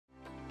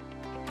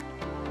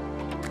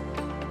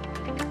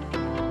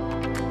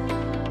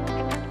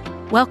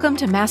Welcome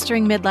to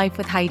Mastering Midlife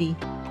with Heidi.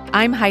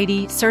 I'm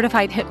Heidi,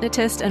 certified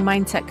hypnotist and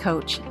mindset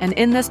coach, and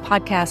in this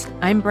podcast,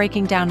 I'm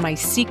breaking down my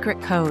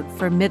secret code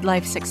for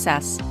midlife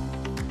success.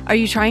 Are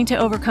you trying to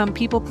overcome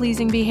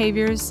people-pleasing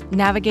behaviors,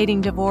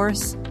 navigating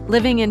divorce,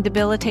 living in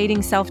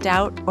debilitating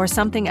self-doubt, or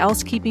something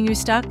else keeping you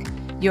stuck?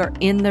 You're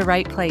in the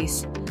right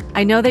place.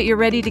 I know that you're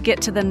ready to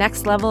get to the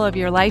next level of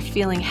your life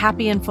feeling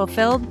happy and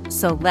fulfilled,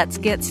 so let's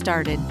get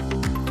started.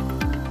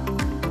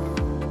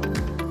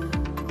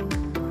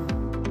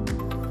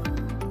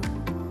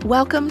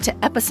 Welcome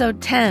to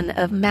episode 10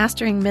 of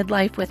Mastering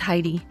Midlife with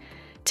Heidi.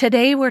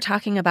 Today we're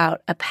talking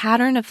about a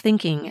pattern of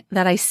thinking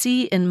that I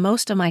see in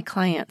most of my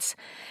clients,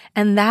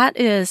 and that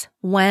is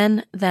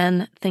when,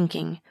 then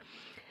thinking.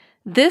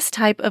 This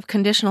type of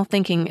conditional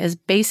thinking is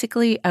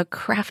basically a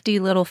crafty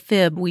little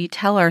fib we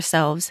tell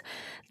ourselves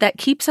that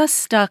keeps us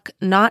stuck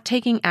not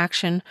taking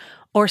action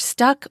or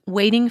stuck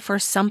waiting for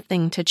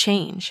something to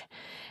change,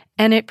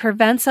 and it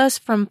prevents us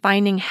from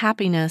finding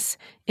happiness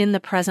in the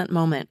present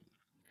moment.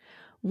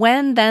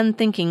 When then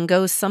thinking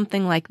goes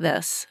something like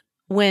this: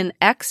 when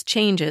X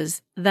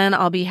changes, then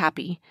I'll be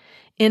happy.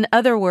 In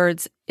other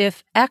words,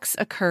 if X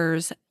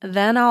occurs,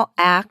 then I'll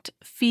act,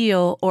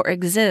 feel, or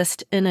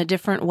exist in a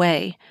different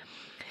way.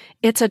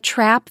 It's a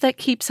trap that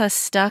keeps us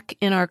stuck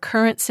in our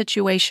current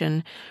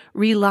situation,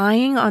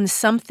 relying on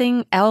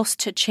something else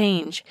to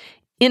change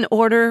in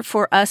order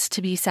for us to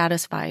be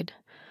satisfied.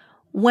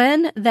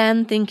 When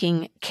then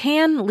thinking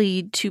can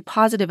lead to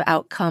positive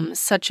outcomes,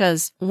 such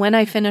as when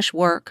I finish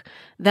work,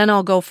 then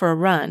I'll go for a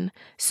run,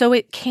 so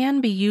it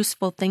can be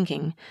useful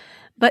thinking.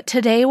 But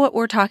today what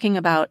we're talking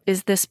about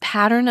is this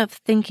pattern of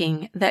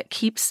thinking that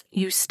keeps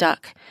you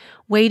stuck,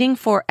 waiting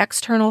for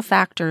external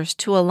factors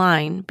to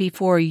align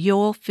before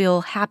you'll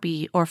feel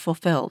happy or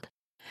fulfilled.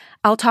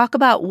 I'll talk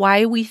about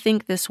why we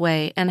think this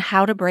way and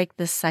how to break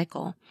this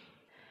cycle.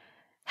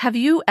 Have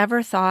you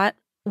ever thought,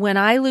 when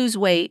I lose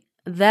weight,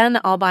 then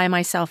I'll buy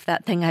myself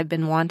that thing I've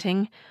been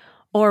wanting?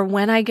 Or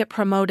when I get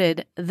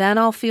promoted, then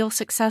I'll feel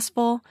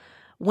successful?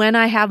 When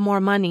I have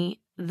more money,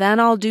 then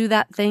I'll do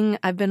that thing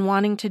I've been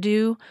wanting to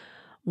do?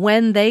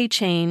 When they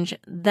change,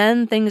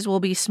 then things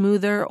will be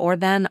smoother, or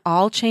then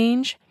I'll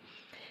change?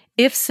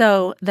 If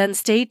so, then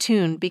stay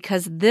tuned,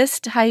 because this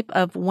type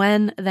of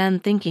when-then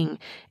thinking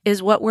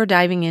is what we're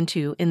diving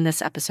into in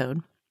this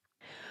episode.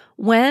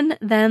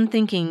 When-then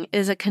thinking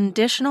is a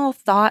conditional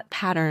thought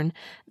pattern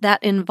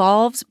that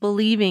involves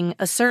believing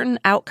a certain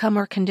outcome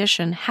or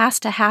condition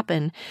has to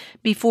happen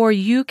before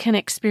you can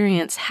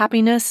experience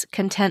happiness,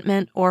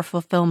 contentment, or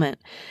fulfillment.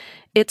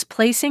 It's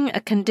placing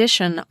a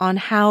condition on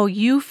how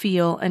you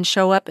feel and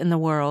show up in the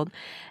world,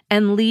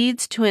 and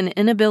leads to an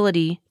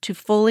inability to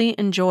fully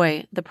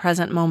enjoy the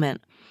present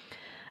moment.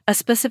 A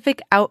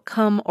specific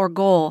outcome or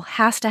goal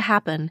has to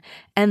happen,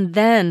 and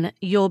then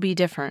you'll be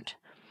different.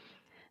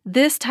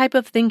 This type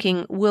of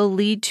thinking will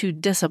lead to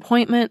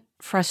disappointment,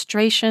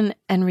 frustration,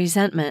 and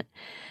resentment.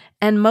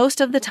 And most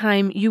of the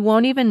time, you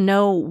won't even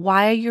know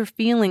why you're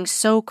feeling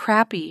so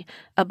crappy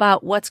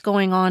about what's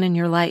going on in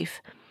your life.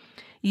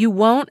 You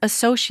won't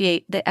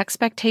associate the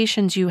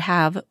expectations you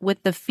have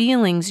with the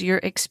feelings you're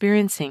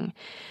experiencing.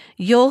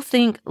 You'll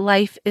think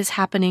life is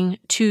happening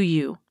to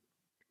you.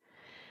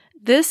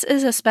 This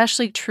is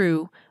especially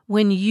true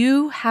when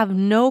you have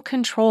no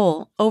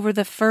control over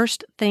the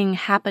first thing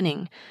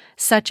happening,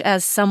 such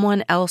as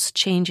someone else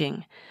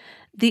changing.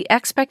 The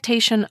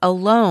expectation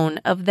alone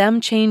of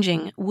them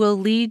changing will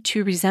lead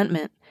to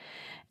resentment.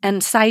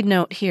 And side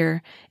note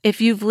here, if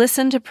you've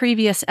listened to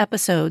previous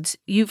episodes,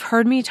 you've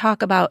heard me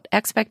talk about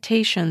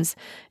expectations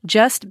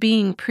just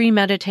being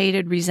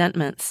premeditated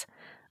resentments.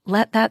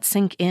 Let that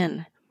sink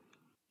in.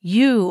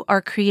 You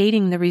are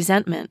creating the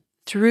resentment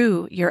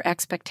through your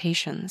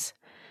expectations.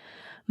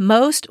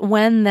 Most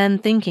when-then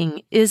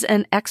thinking is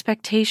an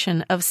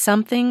expectation of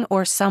something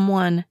or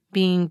someone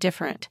being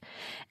different,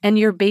 and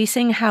you're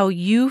basing how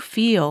you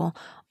feel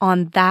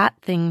on that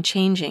thing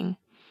changing.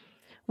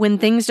 When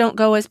things don't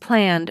go as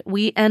planned,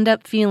 we end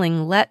up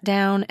feeling let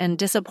down and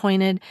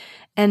disappointed,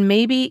 and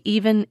maybe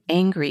even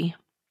angry.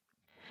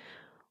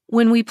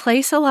 When we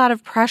place a lot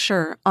of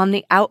pressure on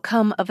the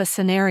outcome of a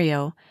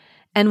scenario,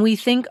 and we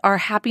think our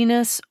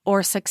happiness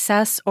or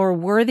success or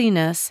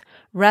worthiness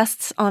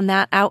rests on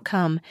that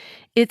outcome,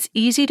 it's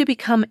easy to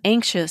become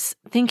anxious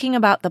thinking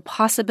about the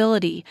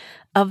possibility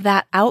of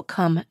that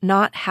outcome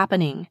not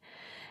happening.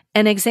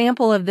 An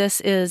example of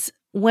this is,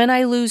 when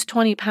I lose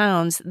 20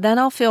 pounds, then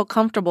I'll feel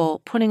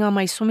comfortable putting on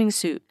my swimming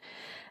suit.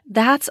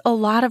 That's a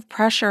lot of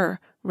pressure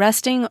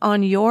resting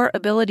on your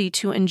ability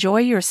to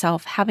enjoy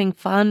yourself having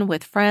fun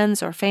with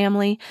friends or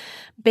family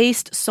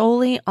based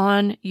solely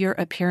on your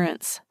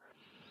appearance.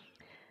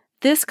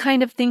 This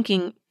kind of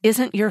thinking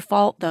isn't your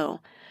fault, though.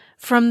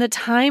 From the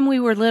time we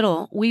were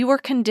little, we were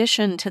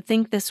conditioned to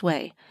think this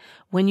way.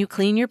 When you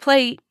clean your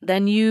plate,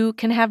 then you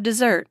can have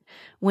dessert.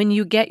 When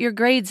you get your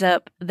grades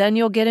up, then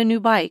you'll get a new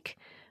bike.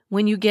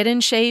 When you get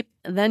in shape,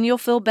 then you'll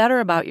feel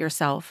better about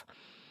yourself.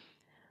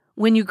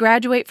 When you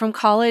graduate from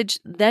college,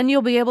 then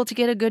you'll be able to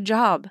get a good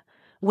job.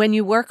 When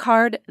you work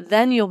hard,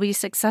 then you'll be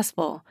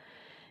successful.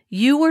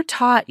 You were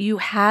taught you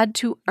had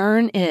to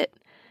earn it,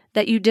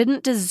 that you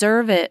didn't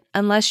deserve it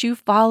unless you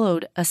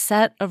followed a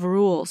set of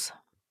rules.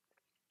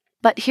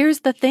 But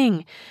here's the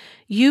thing,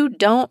 you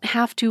don't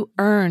have to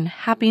earn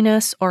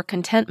happiness or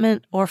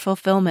contentment or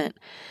fulfillment.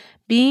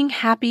 Being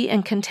happy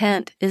and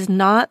content is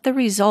not the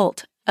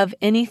result of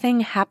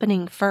anything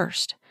happening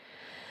first.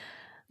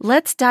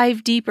 Let's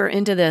dive deeper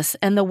into this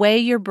and the way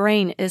your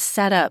brain is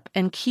set up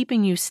and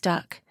keeping you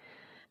stuck.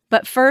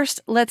 But first,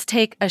 let's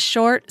take a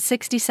short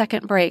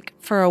 60-second break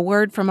for a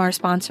word from our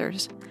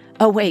sponsors.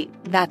 Oh wait,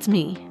 that's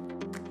me.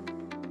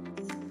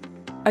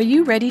 Are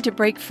you ready to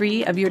break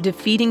free of your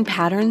defeating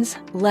patterns,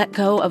 let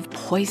go of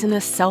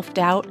poisonous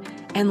self-doubt,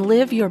 and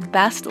live your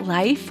best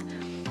life?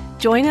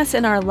 Join us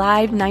in our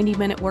live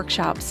 90-minute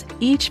workshops,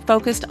 each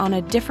focused on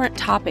a different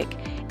topic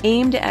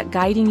aimed at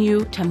guiding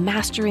you to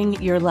mastering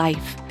your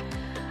life.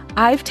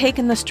 I've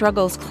taken the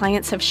struggles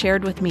clients have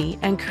shared with me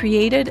and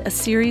created a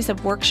series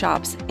of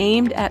workshops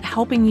aimed at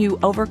helping you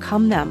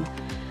overcome them.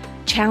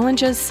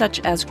 Challenges such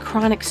as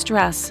chronic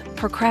stress,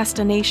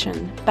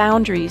 procrastination,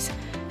 boundaries,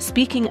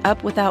 speaking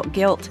up without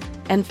guilt,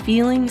 and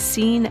feeling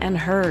seen and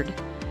heard.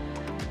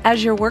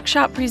 As your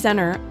workshop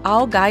presenter,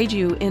 I'll guide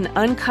you in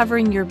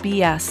uncovering your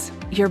BS,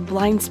 your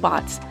blind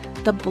spots,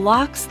 the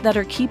blocks that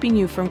are keeping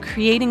you from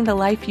creating the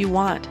life you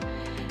want.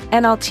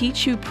 And I'll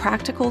teach you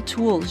practical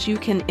tools you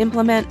can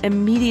implement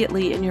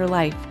immediately in your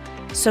life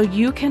so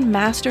you can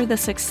master the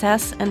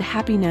success and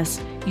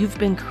happiness you've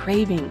been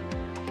craving.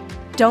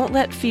 Don't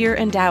let fear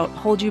and doubt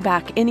hold you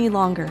back any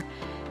longer.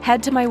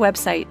 Head to my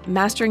website,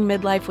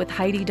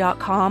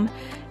 masteringmidlifewithheidi.com,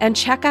 and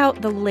check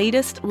out the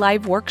latest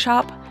live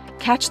workshop,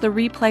 catch the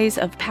replays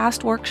of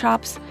past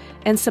workshops,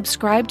 and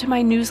subscribe to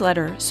my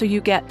newsletter so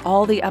you get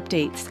all the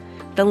updates.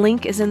 The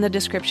link is in the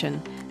description.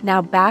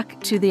 Now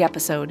back to the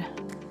episode.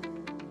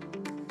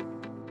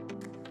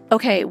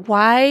 Okay,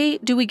 why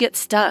do we get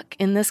stuck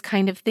in this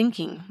kind of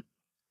thinking?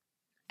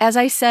 As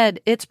I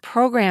said, it's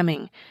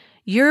programming.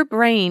 Your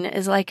brain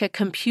is like a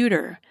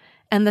computer,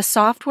 and the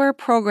software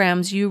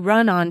programs you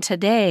run on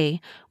today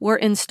were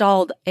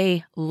installed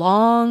a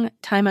long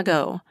time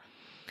ago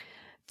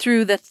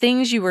through the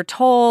things you were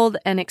told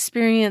and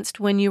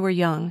experienced when you were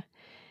young.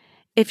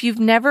 If you've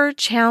never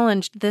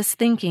challenged this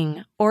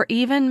thinking or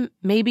even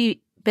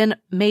maybe been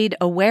made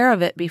aware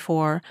of it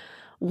before,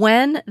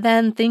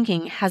 when-then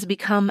thinking has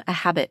become a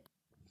habit.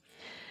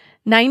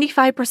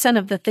 95%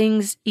 of the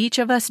things each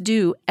of us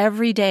do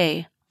every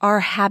day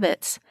are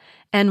habits,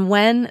 and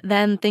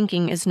when-then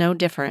thinking is no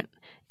different.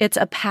 It's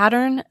a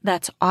pattern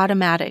that's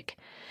automatic.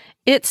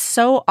 It's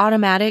so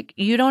automatic,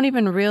 you don't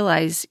even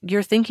realize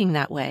you're thinking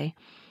that way.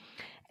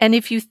 And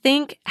if you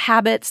think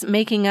habits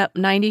making up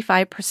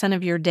 95%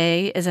 of your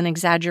day is an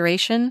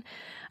exaggeration,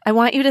 I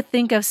want you to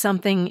think of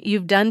something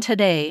you've done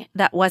today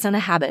that wasn't a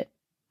habit.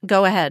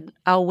 Go ahead,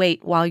 I'll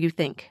wait while you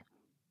think.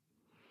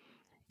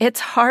 It's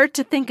hard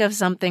to think of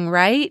something,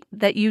 right,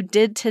 that you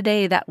did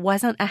today that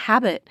wasn't a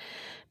habit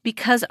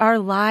because our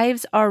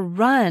lives are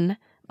run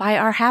by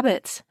our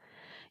habits.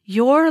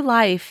 Your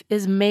life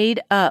is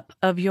made up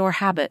of your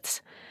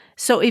habits.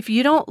 So if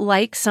you don't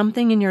like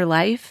something in your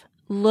life,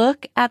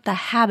 look at the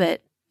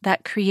habit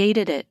that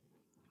created it.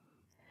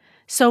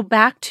 So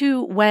back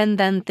to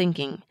when-then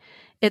thinking.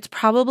 It's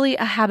probably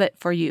a habit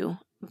for you,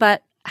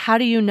 but how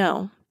do you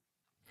know?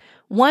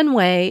 One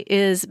way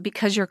is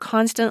because you're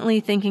constantly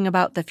thinking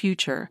about the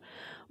future,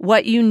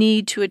 what you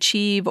need to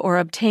achieve or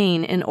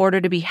obtain in order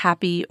to be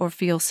happy or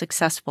feel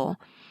successful.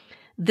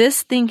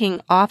 This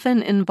thinking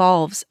often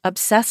involves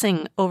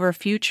obsessing over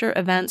future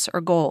events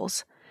or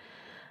goals.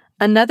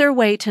 Another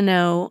way to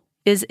know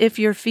is if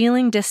you're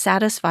feeling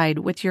dissatisfied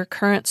with your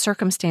current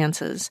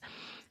circumstances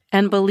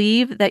and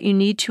believe that you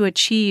need to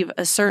achieve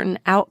a certain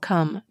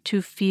outcome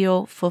to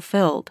feel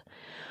fulfilled,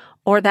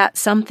 or that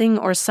something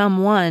or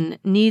someone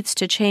needs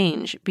to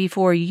change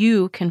before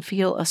you can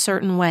feel a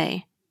certain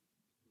way.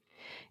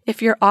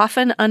 If you're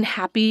often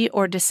unhappy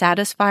or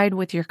dissatisfied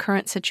with your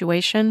current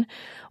situation,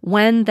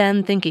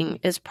 when-then thinking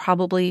is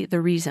probably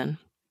the reason.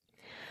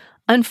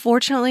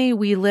 Unfortunately,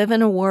 we live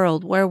in a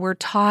world where we're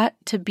taught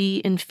to be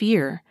in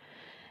fear,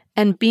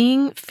 and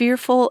being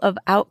fearful of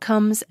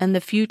outcomes and the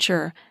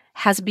future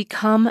has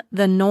become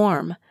the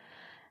norm.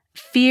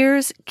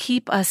 Fears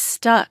keep us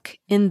stuck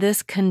in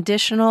this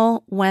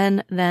conditional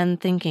when-then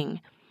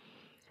thinking.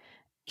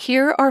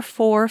 Here are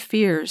 4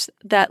 fears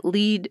that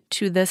lead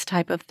to this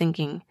type of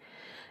thinking.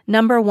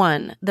 Number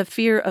 1, the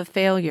fear of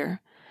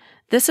failure.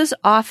 This is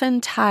often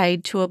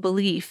tied to a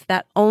belief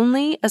that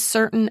only a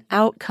certain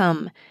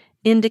outcome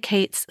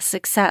indicates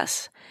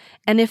success,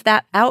 and if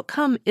that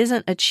outcome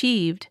isn't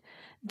achieved,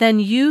 then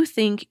you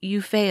think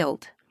you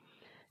failed.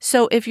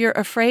 So if you're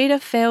afraid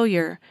of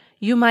failure,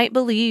 you might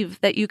believe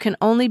that you can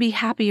only be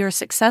happy or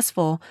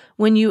successful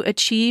when you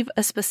achieve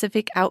a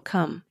specific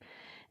outcome.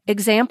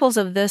 Examples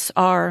of this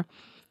are,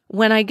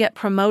 when I get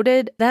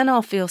promoted, then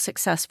I'll feel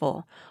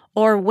successful,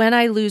 or when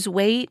I lose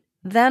weight,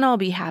 then I'll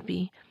be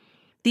happy.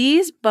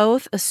 These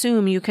both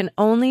assume you can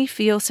only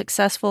feel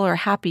successful or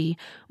happy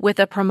with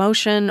a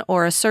promotion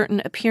or a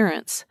certain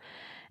appearance.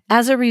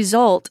 As a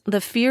result,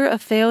 the fear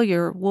of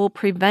failure will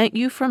prevent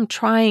you from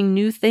trying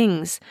new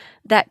things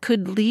that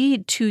could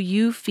lead to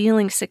you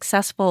feeling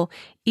successful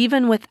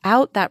even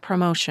without that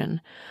promotion,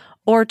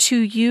 or to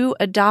you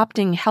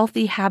adopting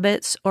healthy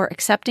habits or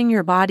accepting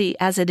your body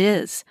as it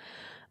is.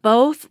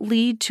 Both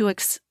lead to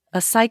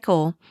a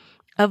cycle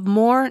of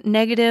more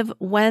negative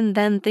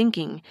when-then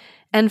thinking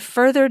and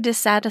further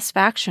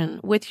dissatisfaction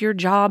with your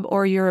job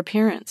or your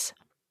appearance.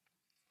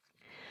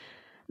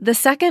 The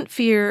second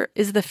fear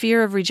is the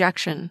fear of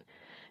rejection.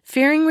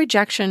 Fearing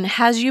rejection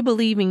has you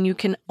believing you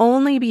can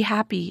only be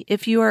happy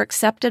if you are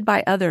accepted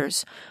by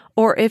others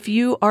or if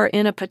you are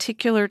in a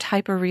particular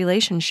type of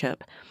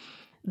relationship.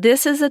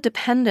 This is a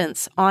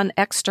dependence on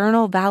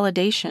external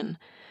validation.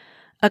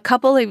 A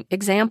couple of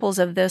examples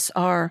of this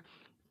are,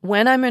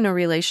 when I'm in a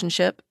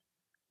relationship,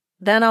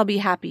 then I'll be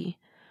happy.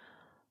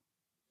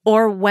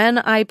 Or when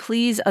I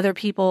please other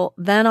people,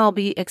 then I'll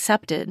be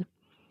accepted.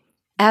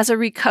 As a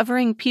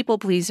recovering people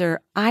pleaser,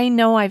 I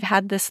know I've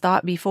had this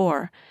thought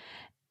before.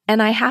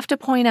 And I have to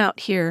point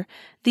out here,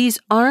 these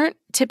aren't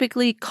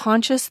typically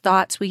conscious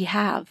thoughts we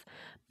have,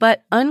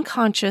 but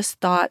unconscious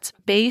thoughts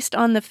based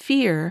on the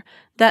fear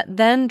that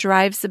then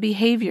drives the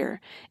behavior.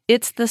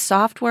 It's the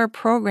software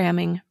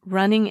programming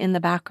running in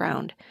the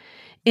background.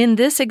 In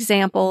this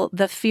example,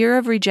 the fear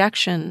of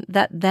rejection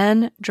that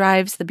then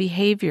drives the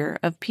behavior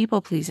of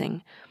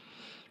people-pleasing.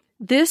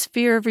 This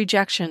fear of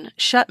rejection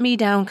shut me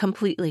down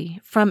completely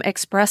from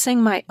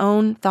expressing my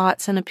own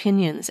thoughts and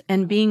opinions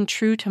and being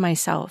true to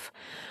myself,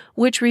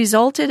 which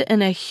resulted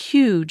in a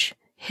huge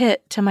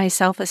hit to my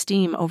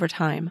self-esteem over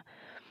time.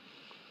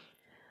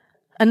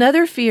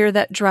 Another fear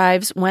that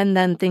drives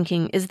when-then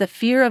thinking is the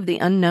fear of the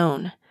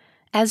unknown.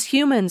 As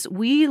humans,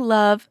 we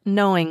love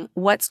knowing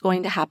what's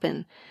going to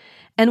happen,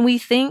 and we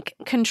think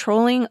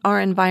controlling our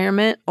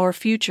environment or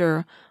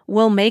future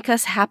will make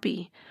us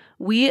happy.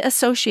 We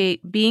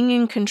associate being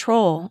in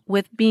control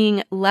with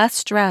being less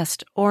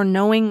stressed or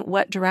knowing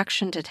what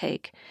direction to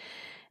take.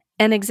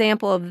 An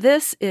example of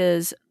this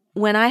is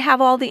when I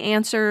have all the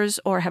answers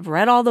or have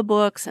read all the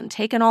books and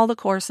taken all the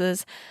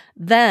courses,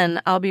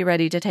 then I'll be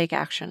ready to take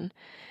action.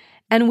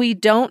 And we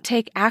don't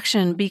take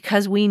action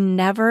because we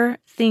never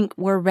think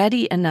we're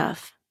ready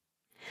enough.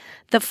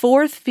 The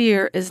fourth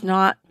fear is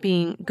not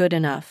being good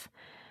enough.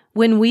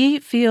 When we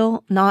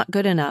feel not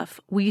good enough,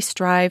 we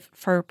strive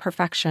for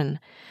perfection.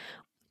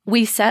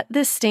 We set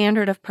this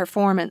standard of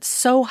performance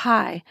so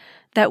high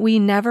that we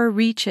never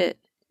reach it,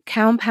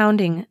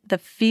 compounding the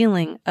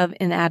feeling of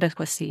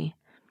inadequacy.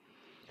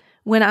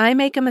 When I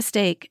make a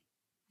mistake,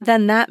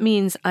 then that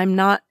means I'm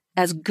not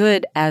as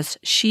good as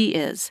she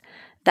is.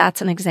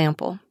 That's an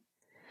example.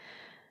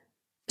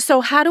 So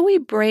how do we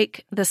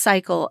break the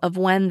cycle of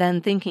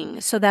when-then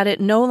thinking so that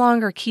it no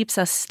longer keeps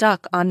us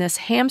stuck on this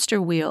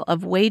hamster wheel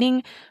of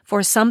waiting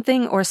for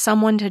something or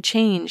someone to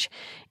change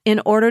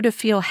in order to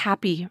feel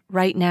happy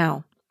right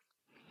now?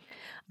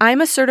 I'm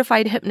a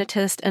certified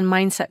hypnotist and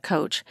mindset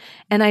coach,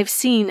 and I've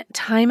seen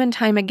time and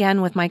time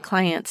again with my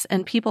clients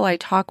and people I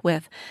talk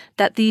with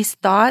that these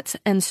thoughts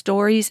and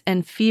stories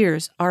and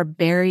fears are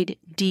buried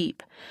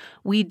deep.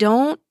 We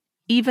don't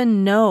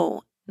even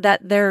know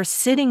that they're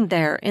sitting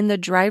there in the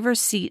driver's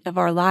seat of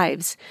our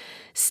lives,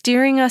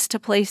 steering us to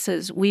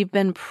places we've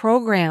been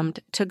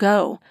programmed to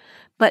go,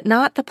 but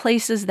not the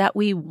places that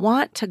we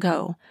want to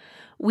go.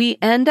 We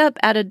end up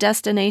at a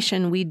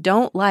destination we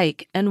don't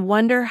like and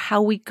wonder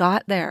how we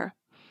got there.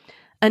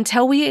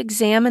 Until we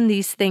examine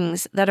these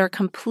things that are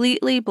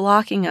completely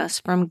blocking us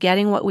from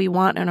getting what we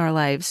want in our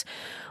lives,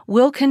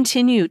 we'll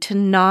continue to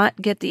not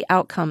get the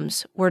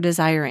outcomes we're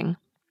desiring.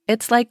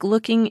 It's like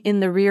looking in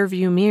the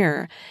rearview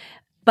mirror,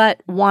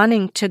 but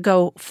wanting to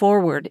go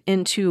forward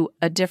into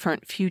a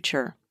different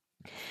future.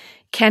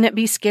 Can it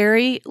be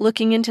scary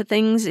looking into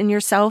things in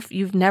yourself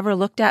you've never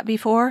looked at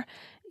before?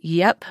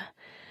 Yep.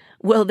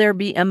 Will there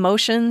be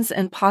emotions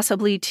and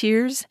possibly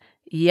tears?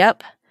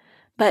 Yep.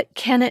 But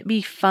can it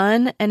be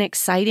fun and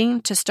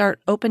exciting to start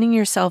opening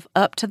yourself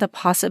up to the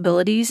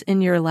possibilities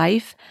in your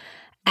life?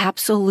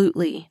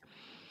 Absolutely.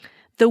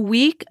 The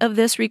week of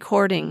this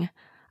recording,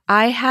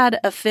 I had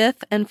a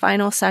fifth and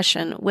final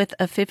session with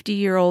a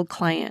 50-year-old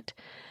client.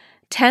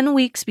 10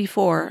 weeks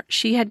before,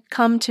 she had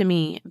come to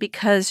me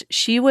because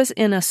she was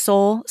in a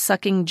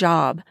soul-sucking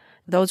job,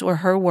 those were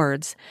her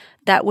words,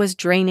 that was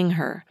draining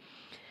her.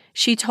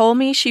 She told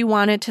me she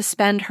wanted to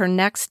spend her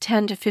next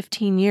 10 to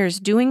 15 years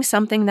doing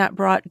something that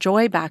brought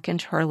joy back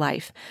into her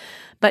life,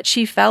 but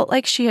she felt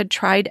like she had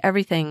tried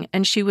everything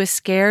and she was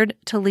scared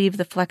to leave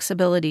the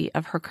flexibility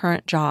of her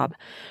current job,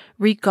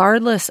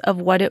 regardless of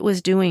what it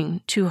was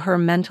doing to her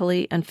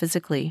mentally and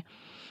physically.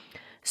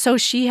 So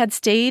she had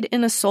stayed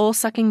in a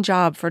soul-sucking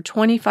job for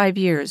 25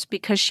 years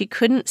because she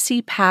couldn't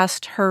see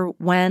past her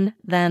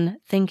when-then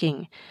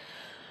thinking.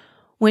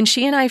 When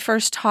she and I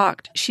first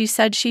talked, she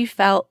said she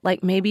felt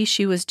like maybe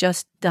she was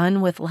just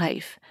done with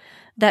life,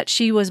 that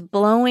she was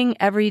blowing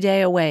every day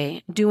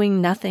away,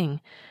 doing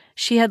nothing.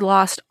 She had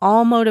lost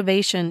all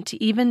motivation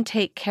to even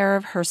take care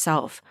of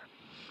herself.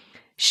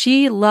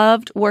 She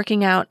loved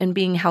working out and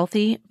being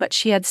healthy, but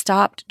she had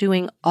stopped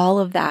doing all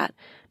of that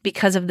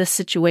because of the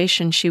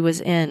situation she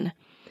was in.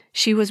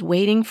 She was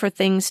waiting for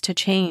things to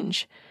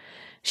change.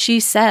 She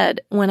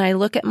said, "When I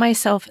look at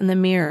myself in the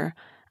mirror,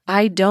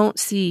 I don't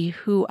see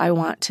who I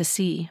want to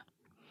see."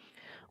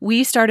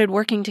 We started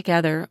working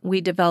together.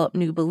 We developed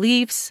new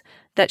beliefs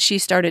that she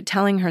started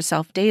telling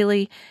herself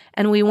daily,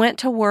 and we went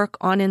to work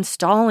on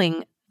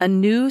installing a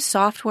new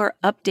software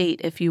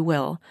update, if you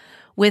will,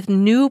 with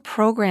new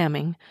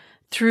programming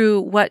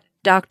through what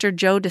Dr.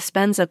 Joe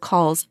Dispenza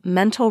calls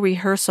mental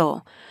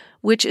rehearsal,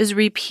 which is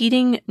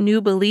repeating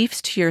new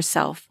beliefs to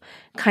yourself,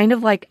 kind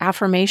of like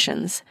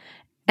affirmations,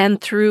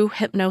 and through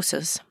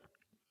hypnosis.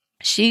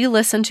 She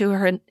listened to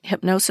her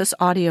hypnosis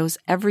audios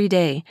every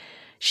day.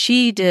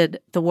 She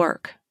did the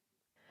work.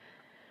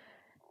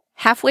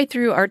 Halfway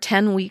through our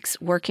 10 weeks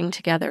working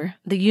together,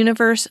 the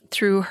universe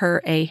threw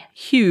her a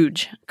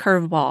huge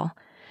curveball.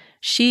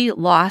 She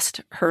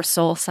lost her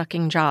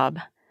soul-sucking job,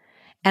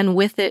 and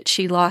with it,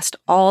 she lost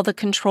all the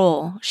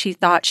control she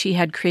thought she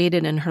had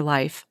created in her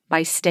life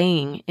by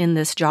staying in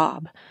this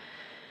job.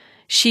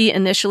 She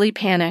initially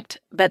panicked,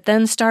 but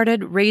then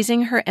started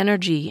raising her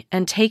energy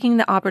and taking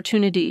the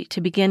opportunity to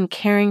begin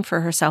caring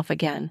for herself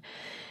again.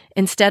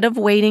 Instead of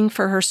waiting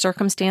for her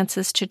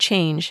circumstances to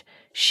change,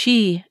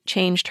 she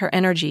changed her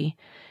energy.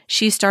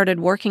 She started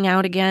working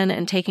out again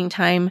and taking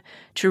time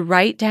to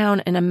write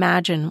down and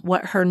imagine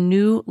what her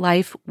new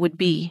life would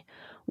be,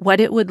 what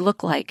it would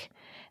look like.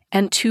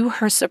 And to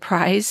her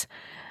surprise,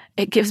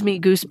 it gives me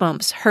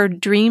goosebumps. Her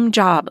dream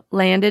job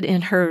landed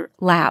in her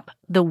lap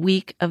the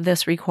week of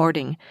this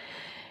recording.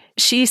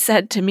 She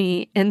said to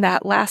me in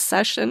that last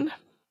session,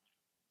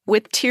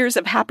 with tears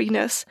of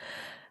happiness,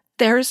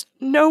 "There's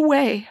no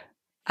way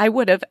I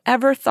would have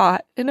ever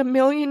thought in a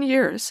million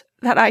years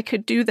that I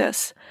could do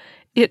this.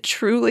 It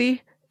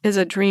truly is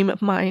a dream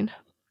of mine."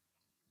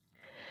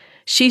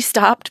 She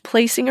stopped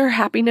placing her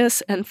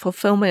happiness and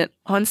fulfillment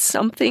on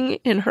something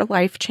in her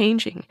life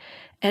changing,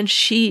 and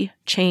she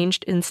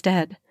changed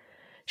instead.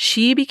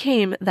 She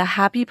became the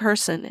happy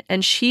person,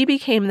 and she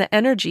became the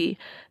energy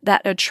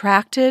that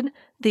attracted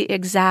the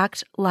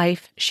exact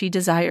life she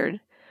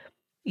desired.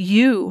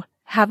 You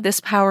have this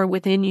power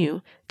within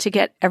you to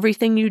get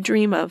everything you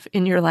dream of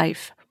in your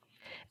life.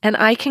 And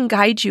I can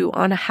guide you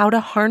on how to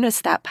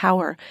harness that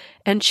power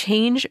and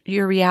change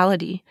your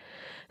reality.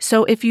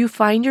 So if you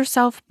find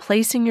yourself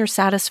placing your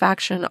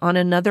satisfaction on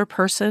another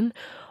person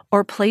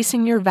or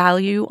placing your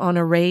value on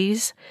a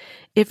raise,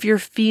 if your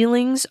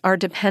feelings are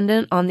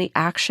dependent on the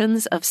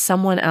actions of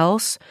someone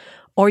else,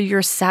 or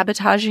you're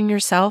sabotaging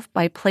yourself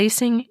by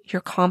placing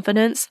your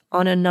confidence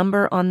on a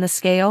number on the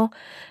scale,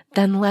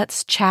 then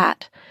let's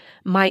chat.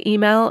 My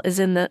email is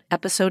in the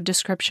episode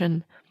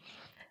description.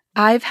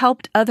 I've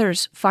helped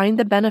others find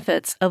the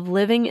benefits of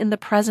living in the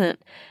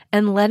present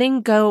and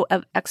letting go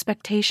of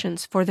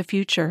expectations for the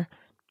future.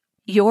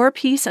 Your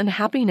peace and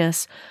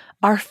happiness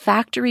are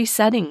factory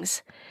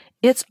settings.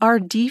 It's our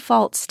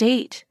default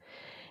state.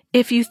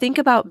 If you think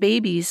about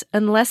babies,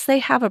 unless they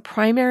have a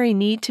primary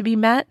need to be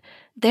met,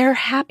 they're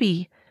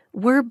happy.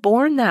 We're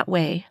born that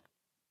way.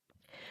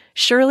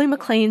 Shirley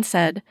MacLaine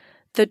said,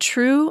 "The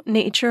true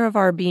nature of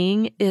our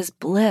being is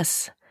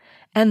bliss,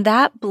 and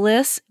that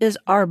bliss is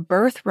our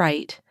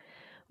birthright.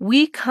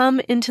 We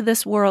come into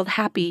this world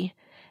happy,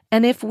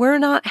 and if we're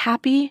not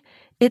happy,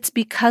 it's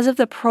because of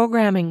the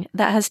programming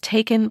that has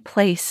taken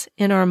place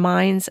in our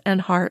minds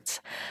and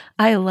hearts."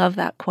 I love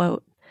that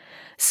quote.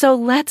 So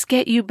let's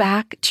get you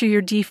back to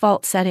your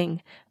default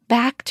setting,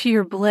 back to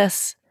your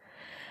bliss.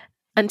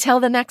 Until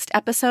the next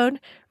episode,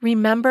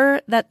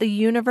 remember that the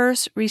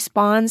universe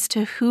responds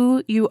to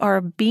who you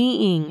are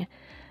being,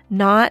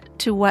 not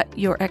to what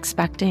you're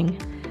expecting.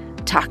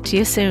 Talk to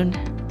you soon.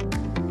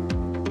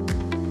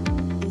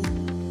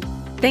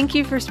 Thank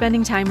you for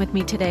spending time with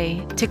me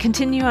today. To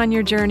continue on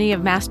your journey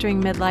of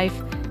mastering midlife,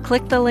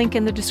 click the link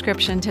in the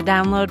description to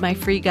download my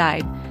free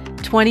guide,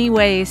 20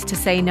 Ways to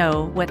Say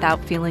No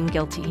Without Feeling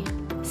Guilty.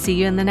 See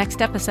you in the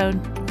next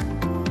episode.